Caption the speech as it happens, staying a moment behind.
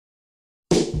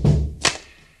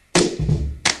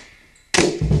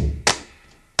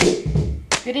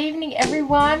Good evening,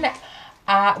 everyone.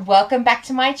 Welcome back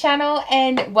to my channel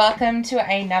and welcome to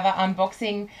another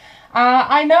unboxing.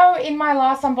 I know in my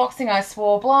last unboxing I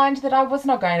swore blind that I was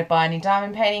not going to buy any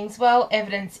diamond paintings. Well,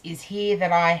 evidence is here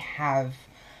that I have.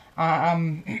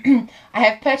 I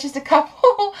have purchased a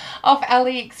couple off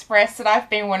AliExpress that I've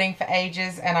been wanting for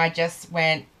ages, and I just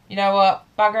went, you know what,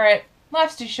 bugger it.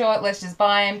 Life's too short, let's just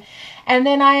buy them. And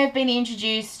then I have been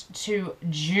introduced to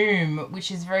Joom,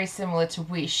 which is very similar to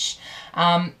Wish.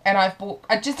 And I've bought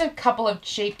just a couple of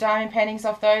cheap diamond paintings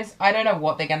off those. I don't know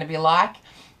what they're going to be like.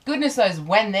 Goodness knows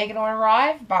when they're going to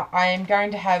arrive, but I am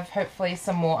going to have hopefully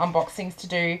some more unboxings to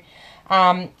do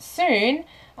soon.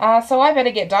 So I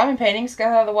better get diamond paintings,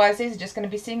 because otherwise these are just going to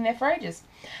be sitting there for ages.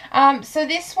 So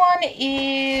this one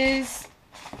is,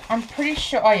 I'm pretty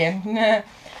sure, oh yeah,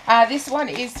 this one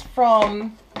is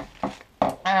from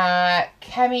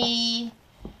kamy.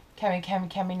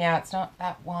 Now it's not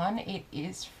that one. It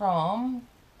is from,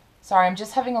 sorry, I'm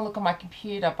just having a look on my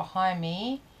computer behind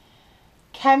me.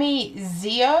 Kamy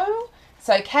xiao.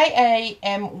 So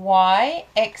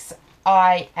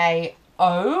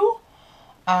KAMYXIAO.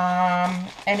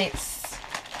 And it's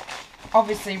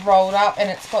obviously rolled up, and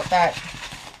it's got that,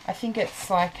 I think it's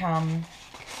like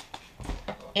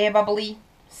air bubbly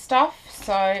stuff.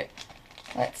 So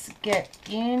let's get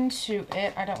into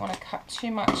it. I don't want to cut too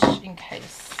much in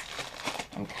case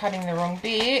I'm cutting the wrong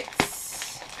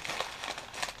bits.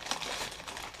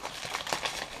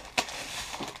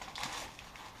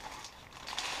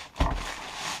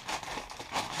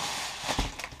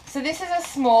 So this is a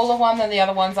smaller one than the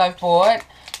other ones I've bought.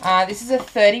 This is a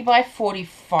 30 by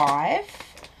 45.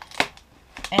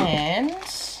 And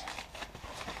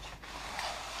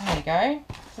there you go.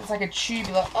 So it's like a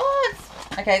tubular. Oh, it's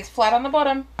okay. It's flat on the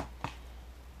bottom.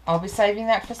 I'll be saving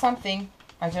that for something.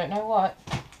 I don't know what.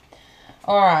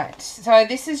 Alright, so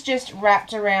this is just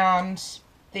wrapped around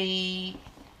the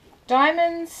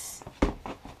diamonds.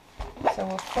 So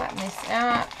we'll flatten this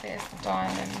out. There's the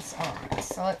diamonds. Alright,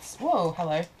 so let's, whoa,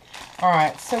 hello.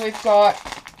 Alright, so we've got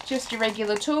just your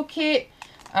regular toolkit,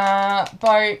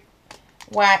 boat,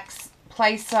 wax,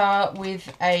 placer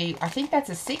with a, I think that's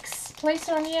a 6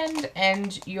 placer on the end,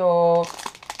 and your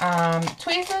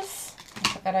tweezers.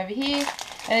 Put that over here.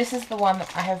 And this is the one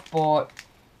that I have bought.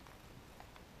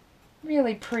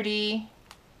 Really pretty.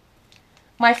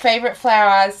 My favourite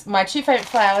flowers, my two favourite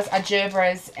flowers are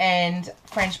Gerberas and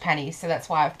French pannies. So that's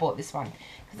why I've bought this one,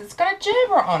 because it's got a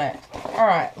Gerbera on it.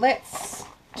 Alright, let's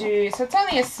do, so it's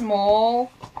only a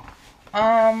small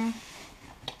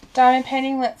diamond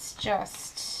painting. Let's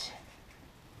just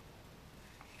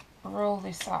roll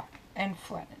this up and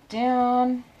flatten it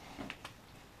down.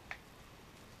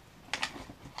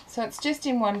 So it's just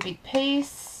in one big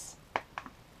piece,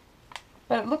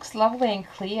 but it looks lovely and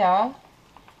clear,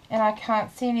 and I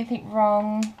can't see anything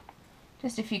wrong.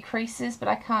 Just a few creases, but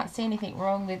I can't see anything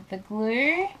wrong with the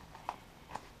glue.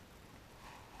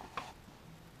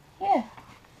 Yeah,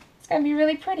 it's going to be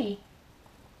really pretty.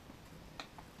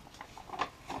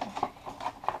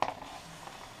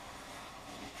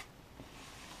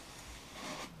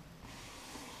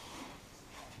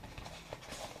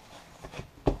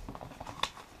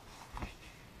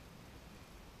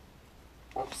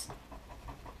 Oops.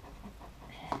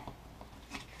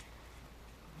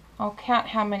 I'll count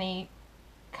how many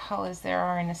colours there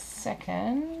are in a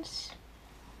second.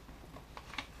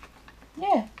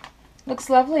 Yeah, looks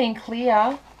lovely and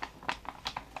clear.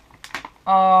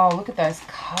 Oh, look at those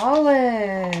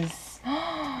colours.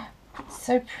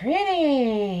 So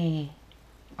pretty.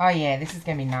 Oh yeah, this is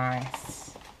going to be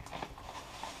nice.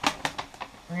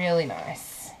 Really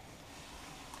nice.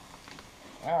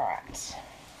 Alright.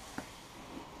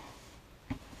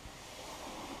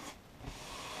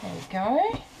 There we go.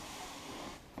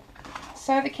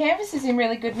 So the canvas is in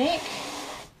really good nick.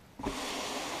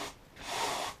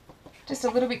 Just a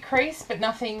little bit creased, but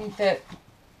nothing that,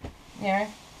 you know,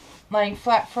 laying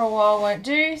flat for a while won't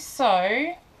do.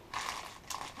 So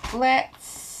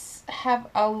let's have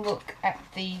a look at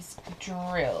these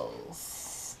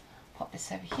drills. Pop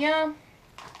this over here.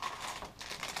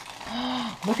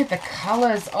 Look at the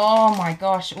colours. Oh my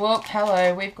gosh. Well,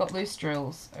 hello, we've got loose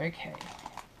drills. Okay.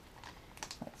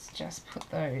 Just put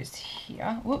those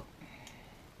here. Whoop.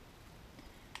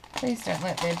 Please don't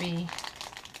let there be...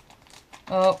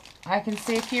 Oh, I can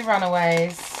see a few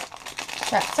runaways.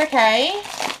 That's okay.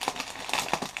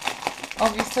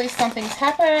 Obviously something's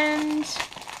happened.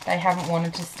 They haven't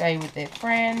wanted to stay with their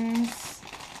friends.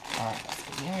 Alright, let's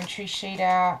get the inventory sheet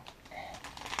out.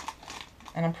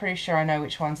 And I'm pretty sure I know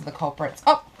which ones are the culprits.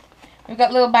 Oh! We've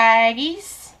got little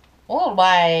baggies. Little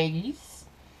baggies.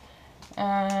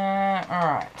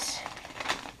 Alright.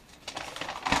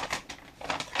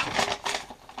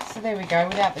 So there we go,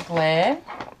 without the glare.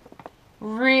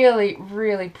 Really,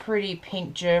 really pretty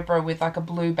pink Gerbera with like a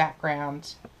blue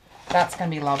background. That's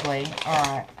going to be lovely.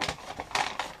 Alright.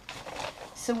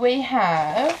 So we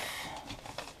have,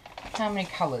 how many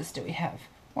colours do we have?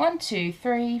 1, 2,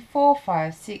 3, 4,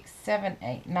 5, 6, 7,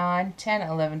 8, 9, 10,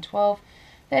 11, 12,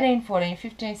 13, 14,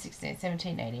 15, 16,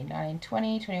 17, 18, 19,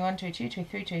 20, 21, 22,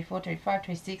 23, 24, 25,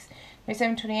 26,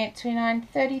 27, 28, 29,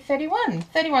 30, 31.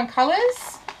 31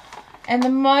 colours. And the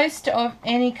most of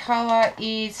any colour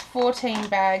is 14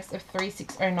 bags of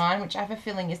 3609, which I have a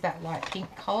feeling is that light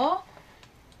pink colour.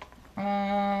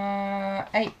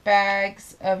 8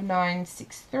 bags of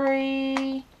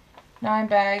 963. 9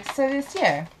 bags. So there's,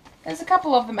 yeah, there's a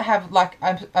couple of them that have like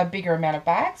a bigger amount of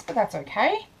bags, but that's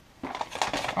okay.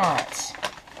 Alright.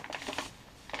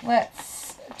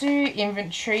 Let's do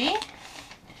inventory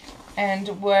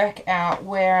and work out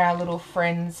where our little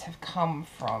friends have come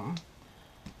from.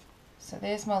 So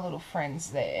there's my little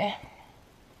friends there.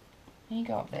 You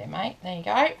go up there, mate. There you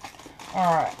go.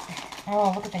 Alright.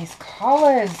 Oh, look at these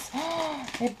colours. Oh,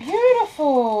 they're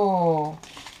beautiful.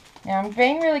 Now, I'm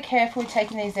being really careful with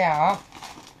taking these out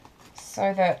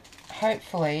so that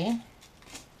hopefully,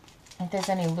 if there's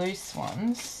any loose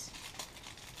ones,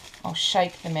 I'll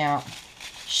shake them out.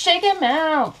 Shake them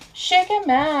out. Shake them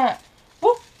out.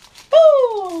 Woo!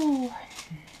 Woo!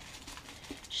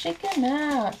 Shake them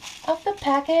out of the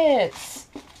packets.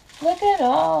 Look at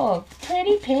all.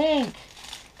 Pretty pink.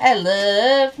 I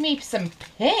love me some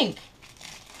pink.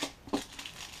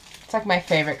 It's like my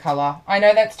favourite colour. I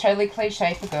know that's totally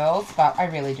cliche for girls, but I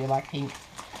really do like pink.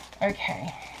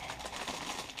 Okay.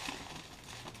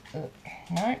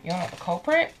 No, you're not the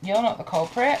culprit. You're not the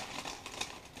culprit.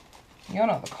 You're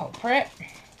not the culprit.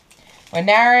 We're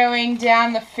narrowing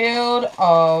down the field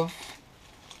of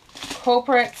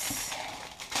culprits.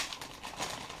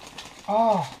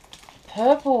 Oh,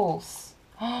 purples.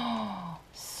 Oh,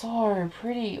 so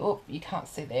pretty. Oh, you can't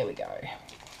see. There we go.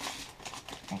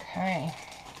 Okay.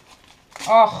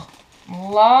 Oh,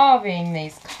 loving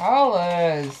these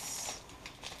colours.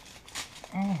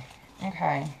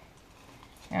 Okay.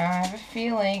 Now I have a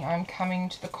feeling I'm coming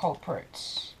to the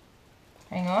culprit.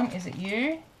 Hang on, is it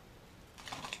you?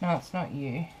 No, it's not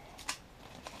you.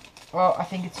 Well, I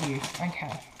think it's you.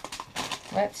 Okay.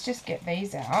 Let's just get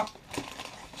these out.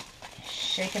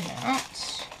 Shake them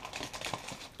out.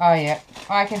 Oh, yeah.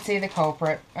 I can see the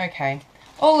culprit. Okay.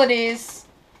 All it is,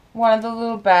 one of the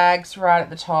little bags right at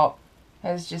the top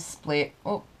has just split.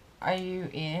 Oh, are you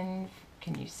in?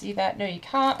 Can you see that? No, you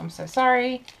can't. I'm so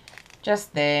sorry.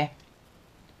 Just there.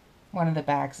 One of the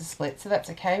bags is split, so that's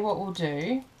okay. What we'll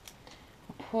do,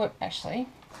 we'll put, actually,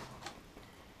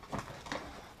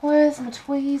 where's my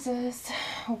tweezers?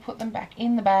 We'll put them back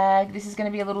in the bag. This is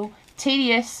going to be a little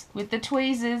tedious with the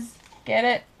tweezers. Get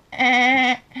it?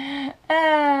 Yeah.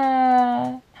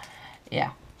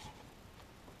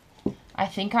 I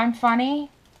think I'm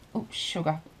funny. Oops,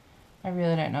 sugar. I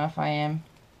really don't know if I am.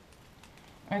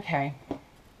 Okay.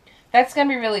 That's going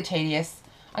to be really tedious.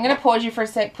 I'm going to pause you for a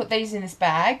sec, put these in this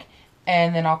bag,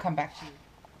 and then I'll come back to you.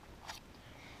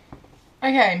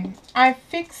 Okay, I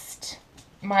fixed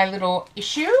my little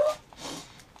issue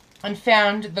and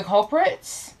found the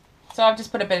culprits. So I've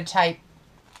just put a bit of tape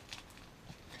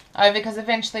over, because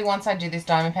eventually once I do this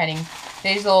diamond painting,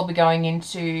 these will all be going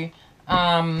into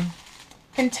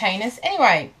containers.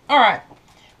 Anyway, alright,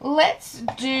 let's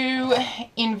do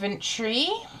inventory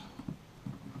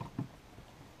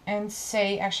and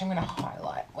see. Actually, I'm going to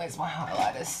highlight. Where's my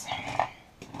highlighters?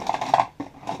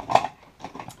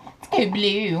 Let's go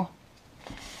blue.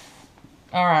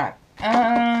 Alright,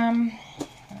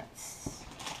 let's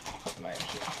put them over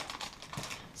here.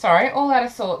 Sorry, all out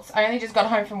of sorts. I only just got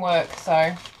home from work,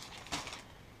 so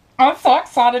I'm so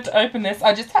excited to open this.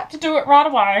 I just had to do it right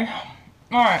away.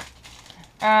 Alright,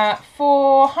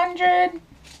 400.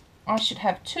 I should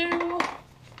have 2.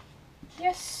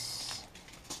 Yes.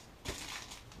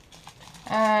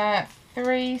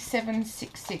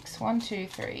 3766. 1, 2,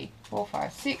 3, 4,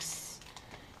 5, 6.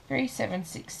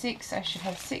 3766. I should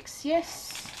have 6.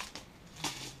 Yes.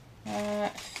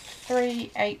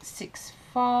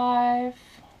 3865.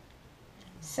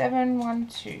 7. 1,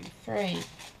 2, 3,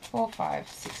 4, 5,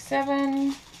 6,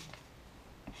 7.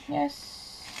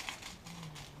 Yes.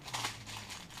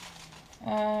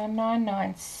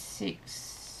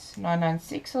 996.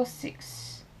 996 or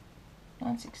 6?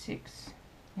 966.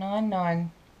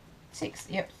 996.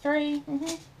 Yep, 3.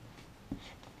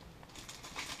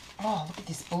 Oh, look at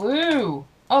this blue.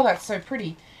 Oh, that's so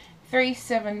pretty.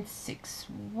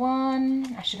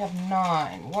 3761. I should have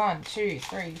 9. 1, 2,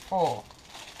 3, 4.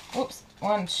 Oops.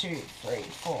 1, 2, 3,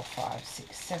 4, 5,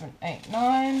 6, 7, 8,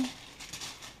 9.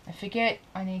 I forget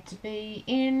I need to be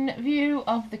in view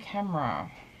of the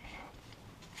camera.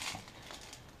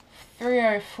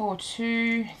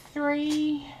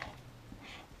 30423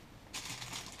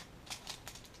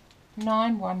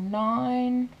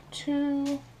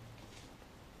 9192.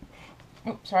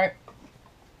 Oops, sorry.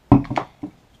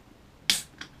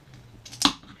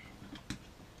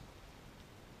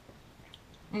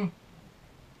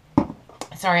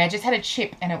 Sorry, I just had a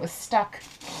chip and it was stuck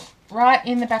right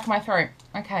in the back of my throat.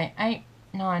 Okay,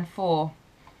 894.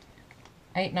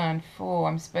 894.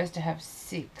 I'm supposed to have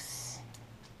 6.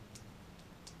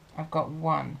 I've got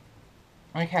 1.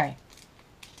 Okay.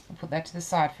 I'll put that to the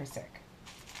side for a sec.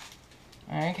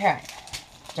 Okay.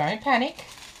 Don't panic.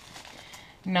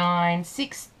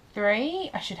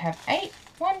 963. I should have 8.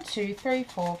 1, 2, 3,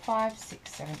 4, 5,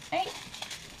 6, 7, 8.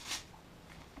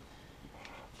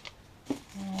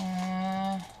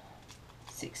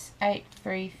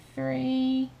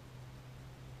 6833.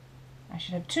 I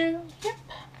should have 2. Yep.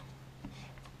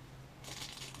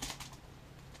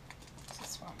 What's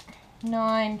this one?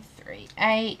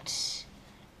 938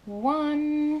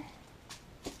 1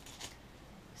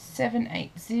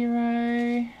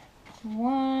 780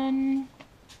 1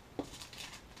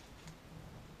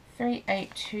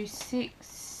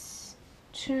 3826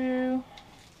 2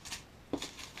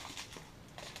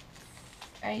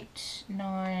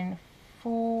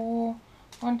 894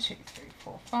 1 2 3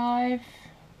 4 5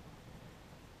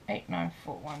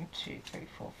 894 1 2 3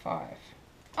 4 5.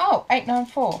 Oh,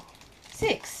 894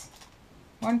 6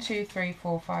 1 2 3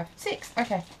 4 5 6.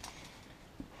 Okay,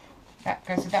 that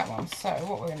goes with that one. So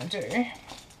what we're going to do,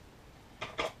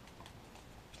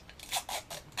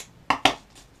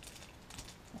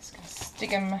 let's go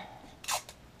stick them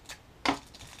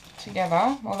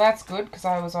together. Well, that's good because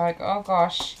I was like, oh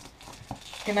gosh,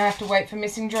 gonna have to wait for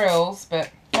missing drills,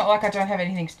 but not like I don't have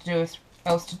anything to do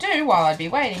else to do while I'd be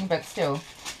waiting, but still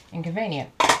inconvenient.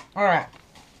 All right.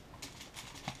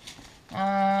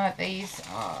 These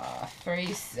are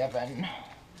 3 7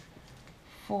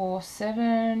 4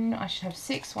 7. I should have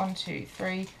 6. 1 2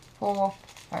 3 4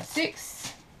 5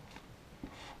 6.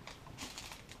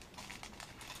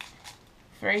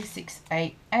 3 6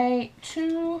 8 8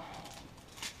 2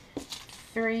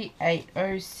 3 8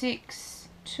 0 6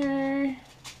 2.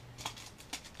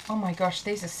 Oh my gosh,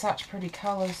 these are such pretty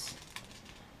colours.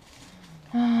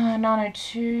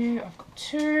 902, I've got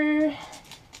 2.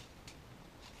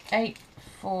 8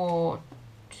 4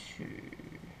 2.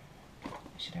 I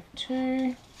should have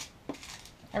 2.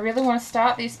 I really want to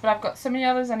start this, but I've got so many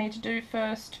others I need to do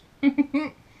first.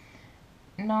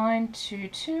 9 2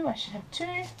 2. I should have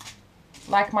 2.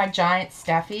 Like my giant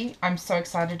staffy. I'm so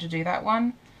excited to do that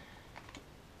one.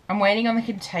 I'm waiting on the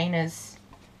containers.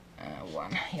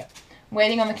 1. Yep.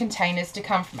 Waiting on the containers to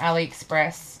come from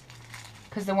AliExpress,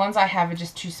 because the ones I have are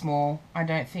just too small. I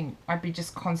don't think I'd be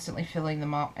just constantly filling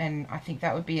them up, and I think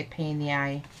that would be a pain in the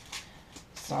A.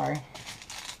 So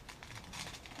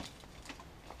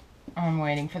I'm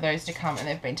waiting for those to come, and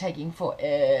they've been taking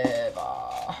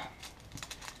forever.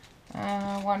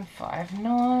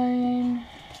 159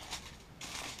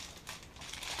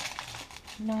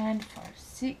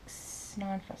 956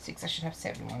 956. I should have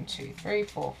 7. 1 2 3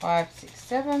 4 5 6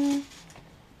 7.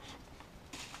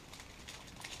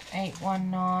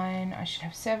 819. I should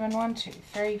have 7. 1 2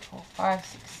 3 4 5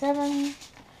 6 7.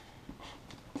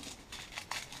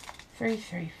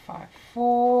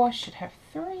 3354. I should have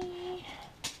 3.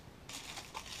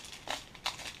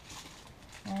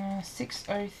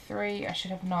 603. I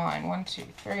should have 9. 1 2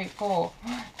 3 4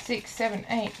 6 7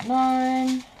 8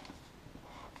 9.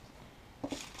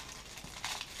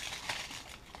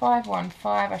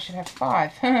 515. I should have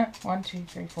 5. 1 2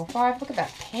 3 4 5. Look at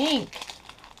that pink.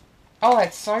 Oh,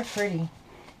 that's so pretty.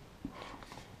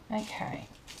 Okay.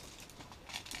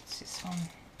 What's this one?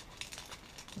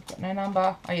 We've got no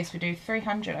number. Oh, yes, we do.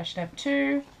 300. I should have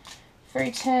 2.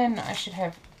 310. I should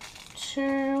have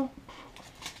 2.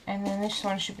 And then this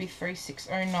one should be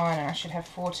 3609. And I should have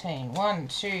 14. 1,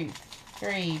 2,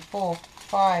 3, 4,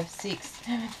 5, 6,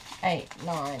 7, 8,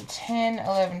 9, 10,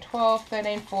 11, 12,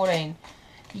 13, 14.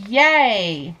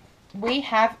 Yay! We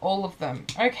have all of them.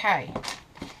 Okay.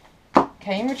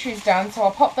 Okay, inventory is done, so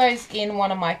I'll pop those in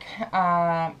one of my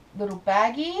little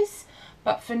baggies.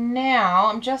 But for now,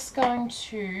 I'm just going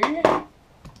to...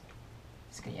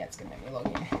 it's going to make me log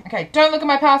in. Okay, don't look at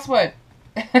my password.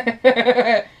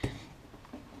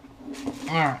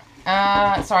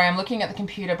 Alright. Sorry, I'm looking at the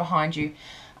computer behind you.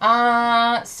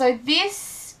 So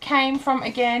this came from,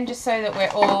 again, just so that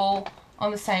we're all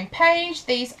on the same page,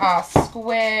 these are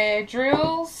square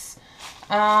drills.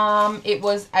 It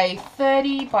was a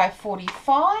 30 by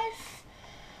 45,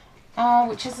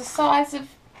 which is the size of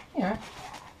you know,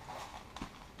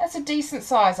 that's a decent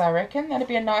size, I reckon. That'd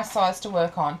be a nice size to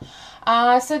work on.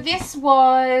 So this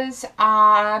was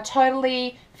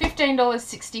totally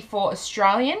 $15.64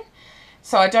 Australian.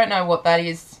 So I don't know what that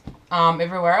is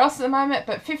everywhere else at the moment,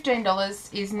 but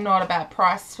 $15 is not a bad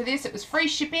price for this. It was free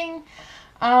shipping.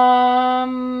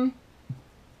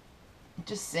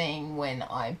 Just seeing when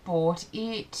I bought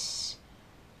it.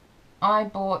 I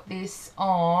bought this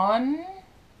on...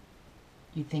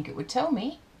 You'd think it would tell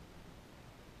me.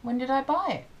 When did I buy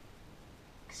it?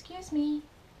 Excuse me.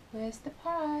 Where's the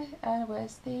price?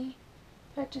 Where's the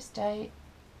purchase date?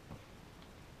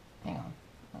 Hang on.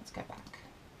 Let's go back.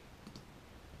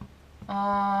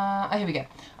 Here we go.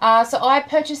 So I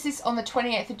purchased this on the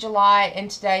 28th of July and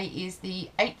today is the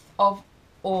 8th of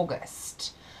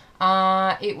August.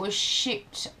 It was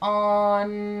shipped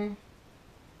on...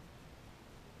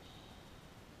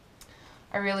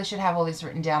 I really should have all this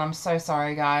written down. I'm so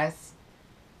sorry, guys.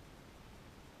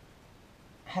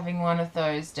 Having one of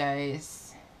those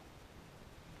days.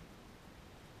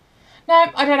 No,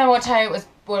 I don't know what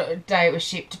day it was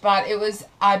shipped, but it was...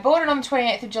 I bought it on the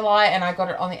 28th of July and I got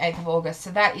it on the 8th of August,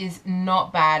 so that is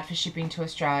not bad for shipping to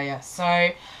Australia. So,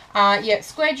 yeah,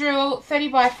 square drill, 30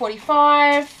 by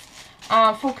 45,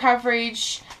 full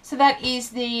coverage. So that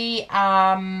is the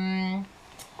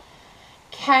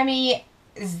kamy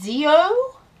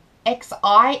xiao,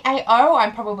 Xiao.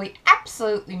 I'm probably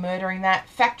absolutely murdering that.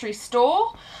 Factory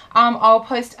store. I'll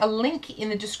post a link in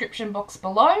the description box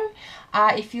below.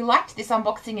 If you liked this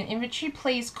unboxing and inventory,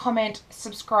 please comment,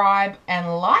 subscribe,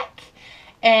 and like.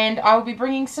 And I will be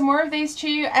bringing some more of these to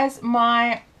you as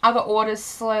my other orders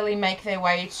slowly make their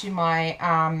way to my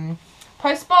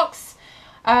post box.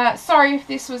 Sorry if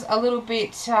this was a little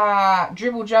bit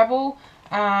dribble jabble.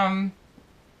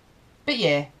 But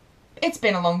yeah. It's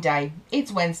been a long day.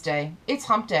 It's Wednesday. It's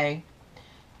hump day.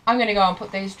 I'm going to go and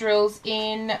put these drills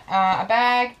in a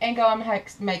bag and go and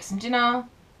make some dinner.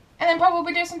 And then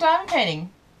probably do some diamond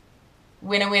painting.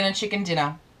 Winner, winner, chicken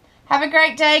dinner. Have a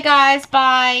great day, guys.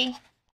 Bye.